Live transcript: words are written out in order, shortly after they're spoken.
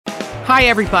Hi,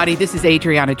 everybody. This is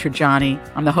Adriana Trajani.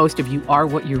 I'm the host of You Are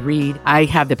What You Read. I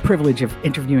have the privilege of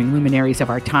interviewing luminaries of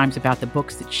our times about the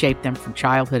books that shaped them from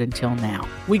childhood until now.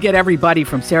 We get everybody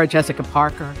from Sarah Jessica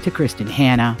Parker to Kristen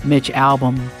Hanna, Mitch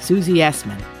Albom, Susie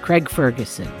Essman, Craig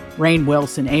Ferguson, Rainn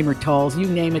Wilson, Amor Tolls, you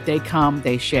name it, they come,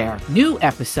 they share. New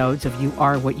episodes of You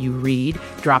Are What You Read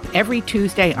drop every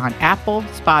Tuesday on Apple,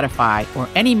 Spotify, or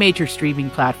any major streaming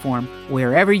platform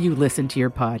wherever you listen to your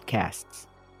podcasts.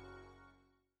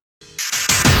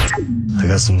 I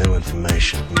got some new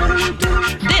information.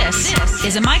 This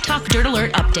is a My Talk Dirt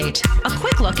Alert update. A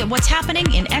quick look at what's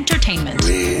happening in entertainment.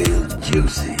 Real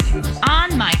juicy.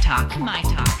 On My Talk.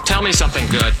 Tell me something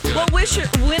good. Well, boy, this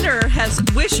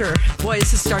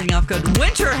is starting off good.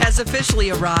 Winter has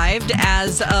officially arrived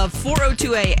as of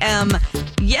 4:02 a.m.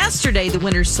 Yesterday, the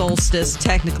winter solstice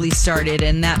technically started,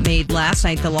 and that made last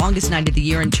night the longest night of the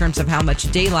year in terms of how much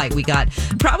daylight we got.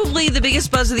 Probably the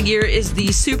biggest buzz of the year is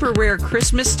the super rare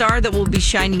Christmas star that will be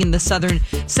shining in the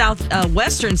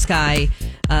southwestern sky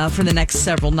for the next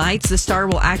several nights. The star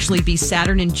will actually be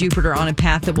Saturn and Jupiter on a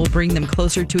path that will bring them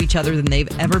closer to each other than they've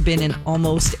ever been in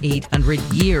almost 800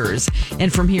 years.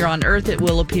 And from here on Earth, it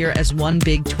will appear as one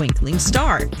big twinkling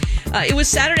star. It was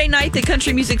Saturday night that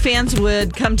country music fans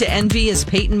would come to envy as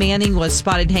Peyton Manning was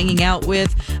spotted hanging out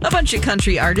with a bunch of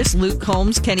country artists: Luke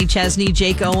Combs, Kenny Chesney,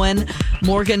 Jake Owen,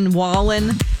 Morgan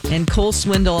Wallen, and Cole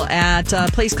Swindle at a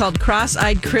place called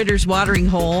Cross-Eyed Critters Watering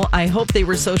Hole. I hope they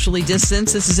were socially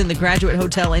distanced. This is in the Graduate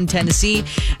Hotel in Tennessee.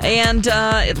 And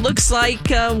it looks like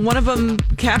one of them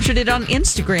captured it on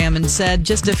Instagram and said,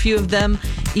 just a few of them,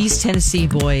 East Tennessee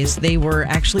boys. They were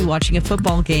actually watching a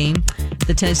football game.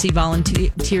 The Tennessee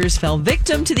Volunteers fell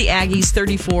victim to the Aggies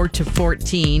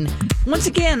 34-14. Once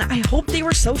again, I hope they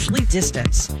were socially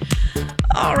distanced.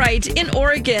 All right, in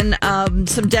Oregon,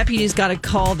 some deputies got a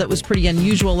call that was pretty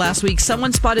unusual last week.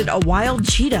 Someone spotted a wild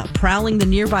cheetah prowling the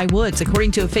nearby woods.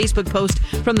 According to a Facebook post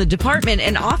from the department,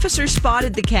 an officer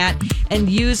spotted the cat and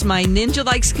used my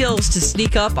ninja-like skills to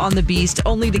sneak up on the beast,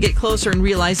 only to get closer and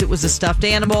realize it was a stuffed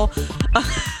animal.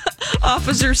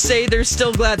 Officers say they're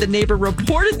still glad the neighbor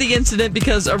reported the incident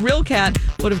because a real cat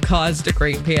would have caused a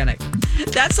great panic.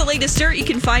 That's the latest dirt. You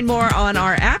can find more on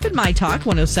our app at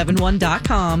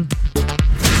mytalk1071.com.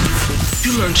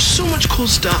 You learned so much cool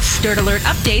stuff. Dirt Alert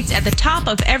updates at the top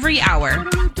of every hour.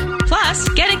 Plus,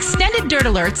 get extended Dirt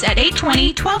Alerts at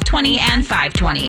 8:20, 12:20, and 5:20.